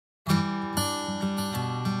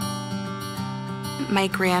My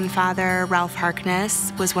grandfather, Ralph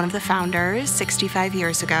Harkness, was one of the founders 65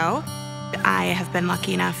 years ago. I have been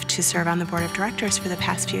lucky enough to serve on the board of directors for the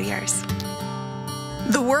past few years.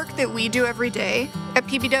 The work that we do every day at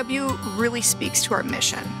PBW really speaks to our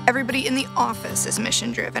mission. Everybody in the office is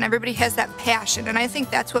mission-driven. Everybody has that passion, and I think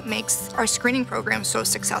that's what makes our screening program so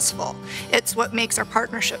successful. It's what makes our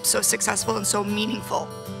partnership so successful and so meaningful.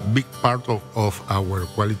 Big part of our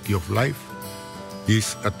quality of life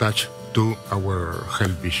is attached to our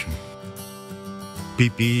health vision.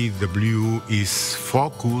 PBW is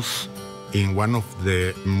focused in one of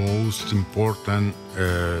the most important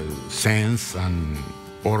sense and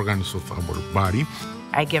organs of our body.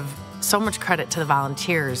 I give so much credit to the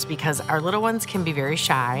volunteers because our little ones can be very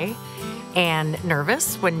shy and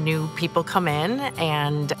nervous when new people come in,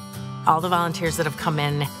 and all the volunteers that have come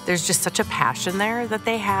in, there's just such a passion there that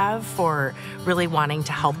they have for really wanting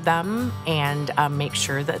to help them and make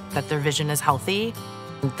sure that their vision is healthy.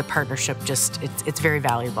 The partnership it's very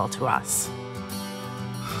valuable to us.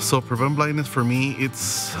 So Prevent Blindness for me,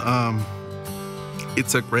 it's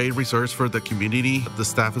a great resource for the community. The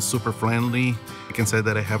staff is super friendly. I can say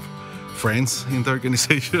that I have friends in the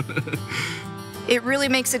organization. It really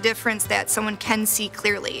makes a difference that someone can see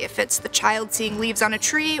clearly, if it's the child seeing leaves on a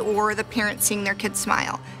tree or the parent seeing their kid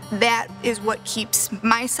smile. That is what keeps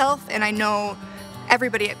myself, and I know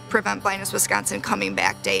everybody at Prevent Blindness Wisconsin, coming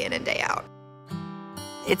back day in and day out.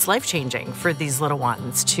 It's life-changing for these little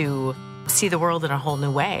ones to see the world in a whole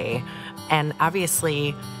new way, and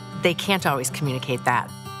obviously they can't always communicate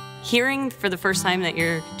that. Hearing for the first time that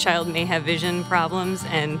your child may have vision problems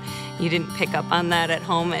and you didn't pick up on that at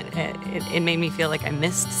home, it made me feel like I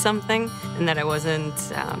missed something and that I wasn't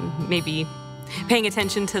maybe paying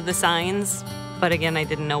attention to the signs. But again, I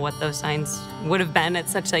didn't know what those signs would have been at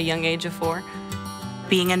such a young age of 4.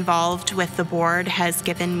 Being involved with the board has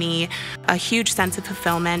given me a huge sense of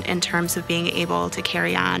fulfillment in terms of being able to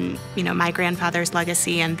carry on, my grandfather's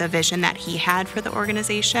legacy and the vision that he had for the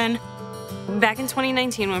organization. Back in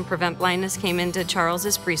 2019, when Prevent Blindness came into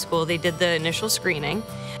Charles's preschool, they did the initial screening.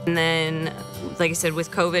 And then, like I said,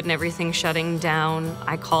 with COVID and everything shutting down,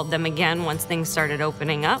 I called them again once things started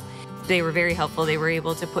opening up. They were very helpful. They were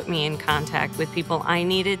able to put me in contact with people I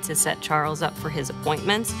needed to set Charles up for his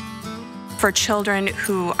appointments. For children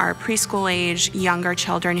who are preschool age, younger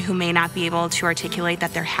children who may not be able to articulate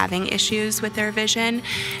that they're having issues with their vision,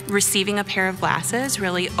 receiving a pair of glasses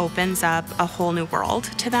really opens up a whole new world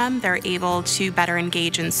to them. They're able to better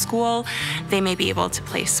engage in school. They may be able to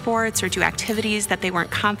play sports or do activities that they weren't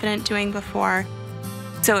confident doing before.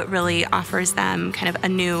 So it really offers them kind of a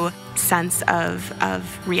new sense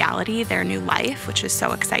of reality, their new life, which is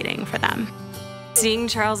so exciting for them. Seeing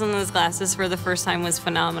Charles in those glasses for the first time was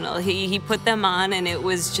phenomenal. He put them on and it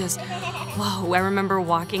was just, whoa. I remember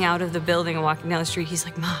walking out of the building and walking down the street. He's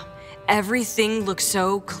like, Mom, everything looks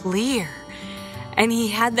so clear. And he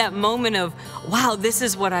had that moment of, wow, this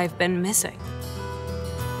is what I've been missing.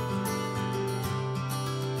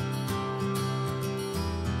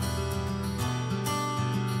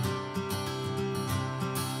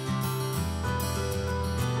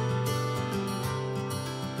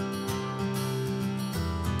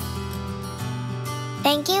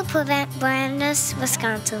 Thank you, Prevent Blindness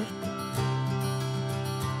Wisconsin.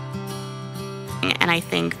 And I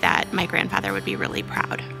think that my grandfather would be really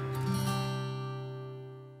proud.